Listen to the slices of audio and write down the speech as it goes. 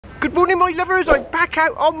Good morning, my lovers. I'm back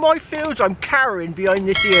out on my fields. I'm cowering behind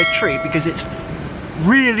this here tree because it's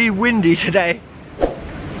really windy today.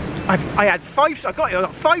 I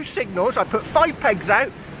got 5 signals. I put 5 pegs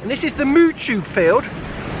out, and this is the moo tube field.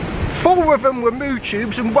 4 of them were moo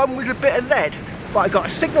tubes and 1 was a bit of lead. But I got a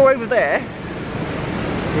signal over there.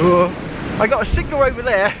 I got a signal over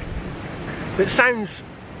there that sounds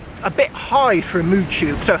a bit high for a moo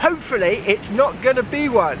tube, so hopefully it's not going to be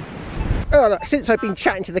one. Oh, look, since I've been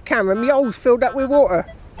chatting to the camera, my hole's filled up with water.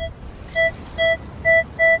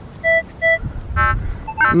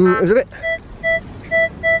 There's a bit.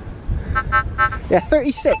 Yeah,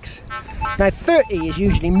 36. Now 30 is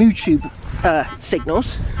usually moo tube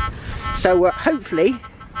signals, so hopefully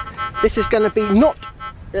this is going to be not.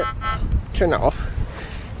 Turn that off.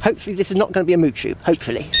 Hopefully this is not going to be a moo tube.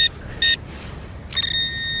 Hopefully.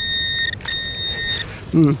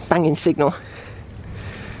 Banging signal.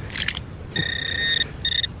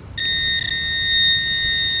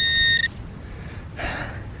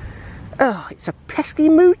 Oh, it's a pesky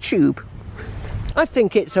moo tube. I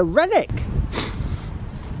think it's a relic.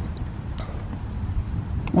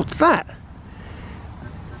 What's that?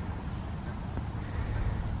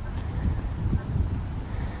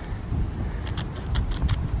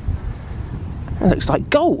 That looks like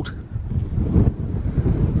gold.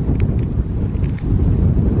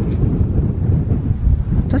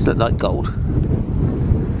 It does look like gold.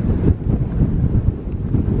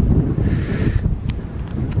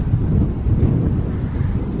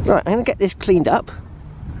 Right, I'm going to get this cleaned up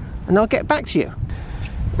and I'll get back to you.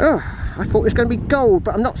 Oh, I thought it was going to be gold,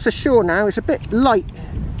 but I'm not so sure now. It's a bit light.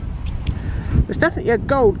 It's definitely a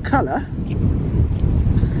gold colour.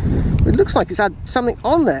 It looks like it's had something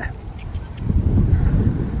on there.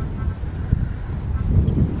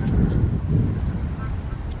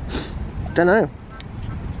 Don't know.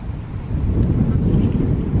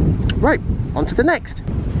 Right, on to the next.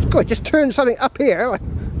 God, just turned something up here.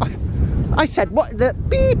 I said, what the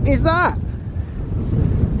beep is that?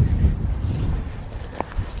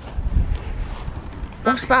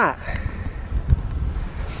 What's that?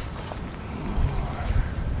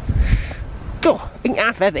 God, ain't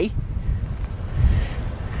half heavy.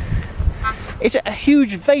 Is it a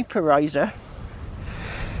huge vaporizer?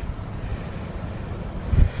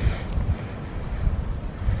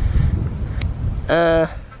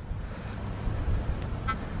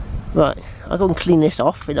 Right, I'll go and clean this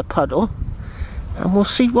off in a puddle and we'll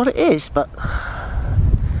see what it is, but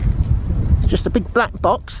it's just a big black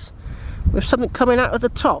box with something coming out of the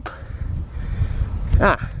top.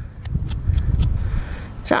 Ah,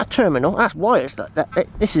 is that a terminal? That's wires.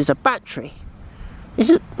 This is a battery. Is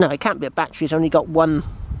it? No, it can't be a battery. It's only got one.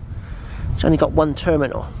 It's only got one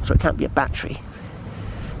terminal, so it can't be a battery.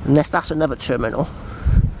 Unless that's another terminal.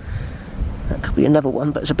 That could be another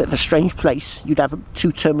one, but it's a bit of a strange place. You'd have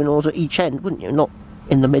 2 terminals at each end, wouldn't you? Not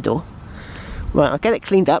in the middle. Right, I'll get it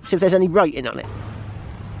cleaned up, see if there's any writing on it.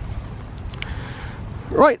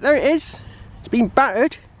 Right, there it is. It's been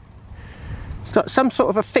battered. It's got some sort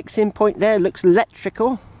of a fixing point there. Looks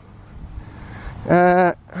electrical.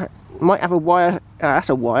 Might have a wire. That's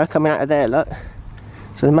a wire coming out of there, look.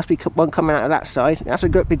 So there must be one coming out of that side. That's a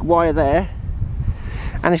good big wire there.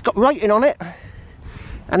 And it's got writing on it.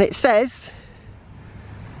 And it says,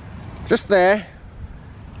 just there,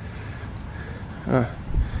 yeah,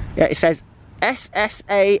 it says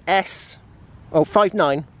SSAS,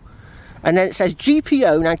 59, and then it says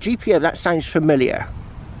GPO. Now GPO, that sounds familiar.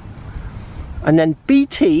 And then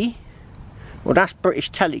BT, well, that's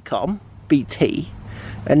British Telecom, BT,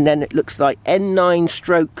 and then it looks like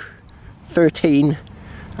N9/13,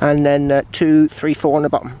 and then 2, 3, 4 on the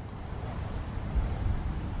bottom.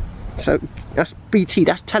 So that's BT,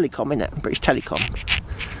 that's Telecom, isn't it? British Telecom.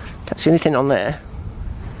 Can't see anything on there.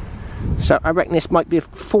 So I reckon this might be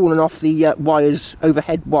fallen off the wires,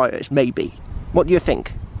 overhead wires, maybe. What do you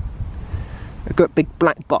think? A good big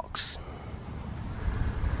black box.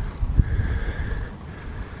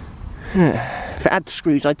 If it had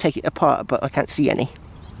screws, I'd take it apart, but I can't see any.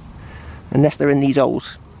 Unless they're in these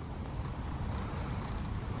holes.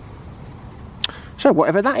 So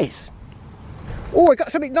whatever that is. Oh, I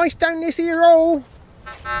got something nice down this here hole.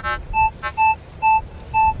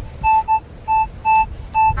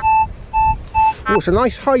 Oh, it's a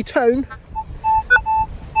nice high tone.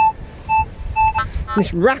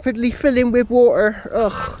 It's rapidly filling with water.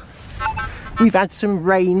 Ugh. We've had some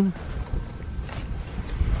rain.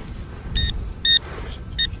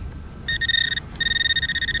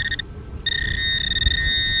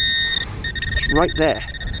 It's right there.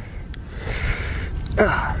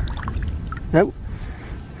 No.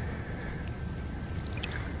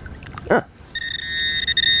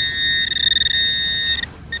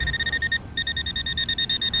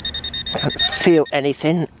 I don't feel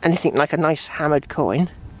anything like a nice hammered coin.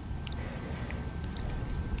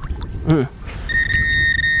 Oh,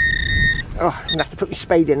 I'm gonna have to put my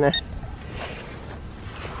spade in there.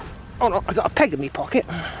 Oh no, I got a peg in my pocket.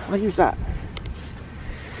 I'll use that.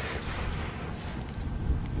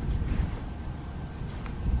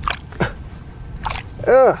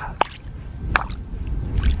 Oh,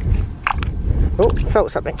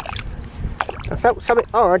 felt something. I felt something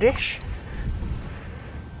hardish.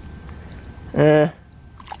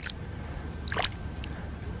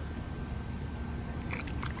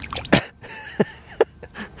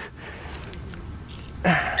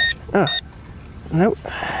 Oh, no.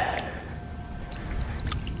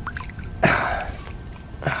 I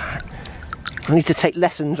need to take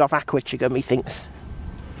lessons off aquachiga, methinks.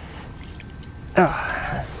 Oh.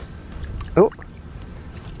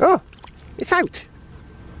 Oh, it's out.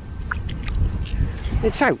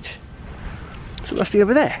 It's out. So it must be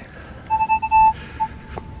over there.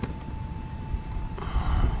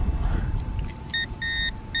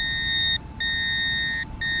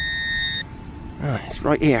 Oh, it's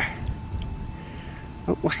right here.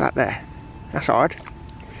 Oh, what's that there? That's hard.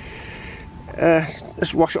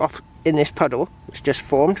 Let's wash it off in this puddle. It's just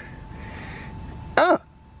formed. Oh,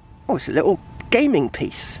 it's a little gaming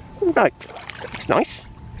piece. Right, it's nice.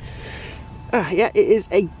 Yeah, it is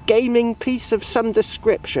a gaming piece of some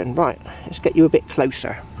description. Right, let's get you a bit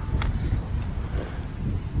closer.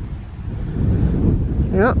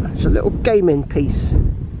 Yeah, it's a little gaming piece.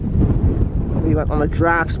 Probably went on a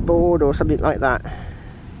drafts board or something like that.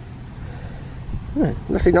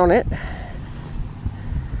 Nothing on it.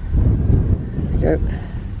 There we go.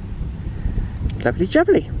 Lovely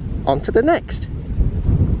jubbly. On to the next.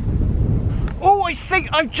 Oh, I think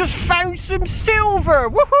I've just found some silver!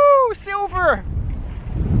 Woohoo! Silver!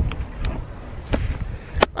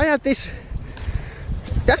 I had this...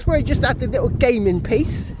 That's where I just had the little gaming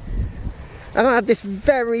piece. And I had this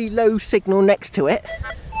very low signal next to it.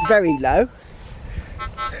 Very low.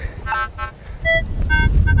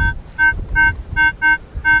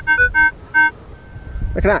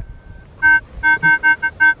 Look at that.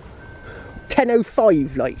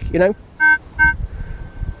 10:05, like, you know.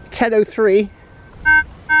 10:03.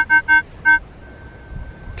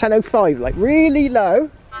 10:05, like really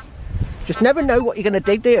low. Just never know what you're going to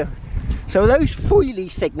dig, do you? So those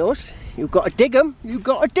foily signals, you've got to dig them. You've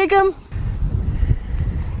got to dig them.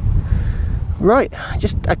 Right, I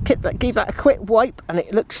gave that a quick wipe, and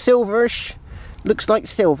it looks silverish. Looks like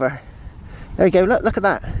silver. There we go. Look at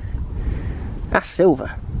that. That's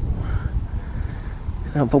silver.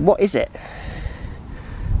 Oh, but what is it?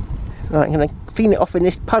 Right, I'm going to clean it off in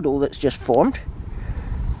this puddle that's just formed.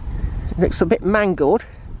 It looks a bit mangled,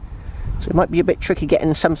 so it might be a bit tricky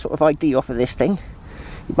getting some sort of ID off of this thing.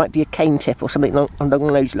 It might be a cane tip or something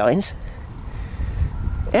along those lines.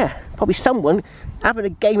 Yeah, probably someone having a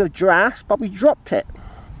game of drafts probably dropped it.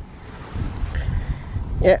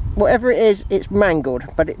 Yeah, whatever it is, it's mangled,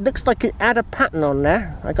 but it looks like it had a pattern on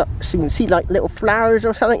there. So you can see like little flowers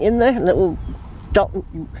or something in there, little dot,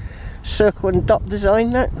 circle and dot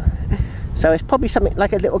design there. So it's probably something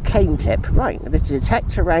like a little cane tip. Right, I'm going to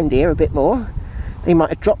detect around here a bit more. They might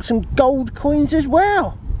have dropped some gold coins as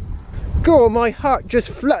well. God, my heart just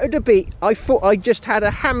fluttered a beat. I thought I just had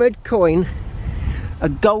a hammered coin. A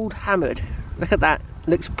gold hammered. Look at that.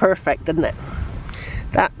 Looks perfect, doesn't it?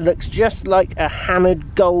 That looks just like a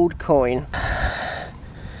hammered gold coin.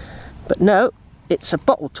 But no, it's a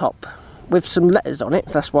bottle top with some letters on it.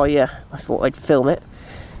 That's why I thought I'd film it.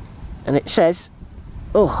 And it says,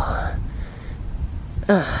 it's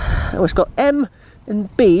got M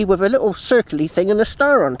and B with a little circly thing and a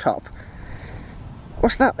star on top.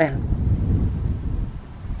 What's that then?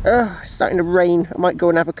 It's starting to rain. I might go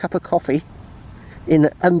and have a cup of coffee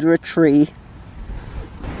under a tree.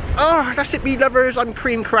 Oh, that's it, me lovers. I'm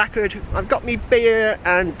cream crackered. I've got me beer,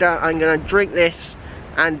 and I'm gonna drink this,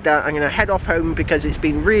 and I'm gonna head off home because it's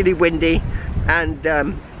been really windy, and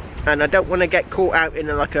I don't want to get caught out in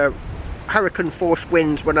like a hurricane force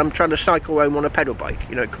winds when I'm trying to cycle home on a pedal bike.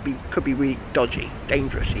 You know, it could be really dodgy,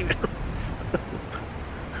 dangerous even.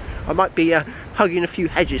 I might be hugging a few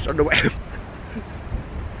hedges on the way home.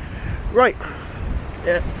 Right,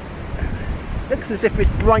 yeah, looks as if it's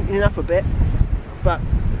brightening up a bit, but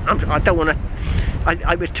I don't want to.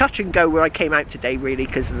 I was touch and go where I came out today, really,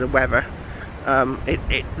 because of the weather.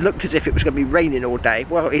 It looked as if it was going to be raining all day.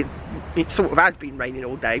 Well, it sort of has been raining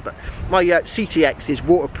all day, but my CTX is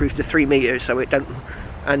waterproof to 3 meters, so it don't,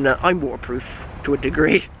 and I'm waterproof to a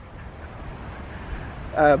degree.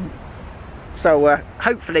 So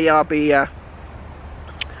hopefully I'll be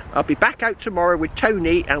back out tomorrow with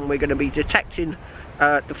Tony, and we're going to be detecting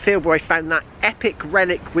the field where I found that epic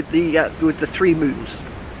relic with the 3 moons.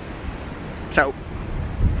 So,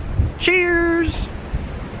 cheers!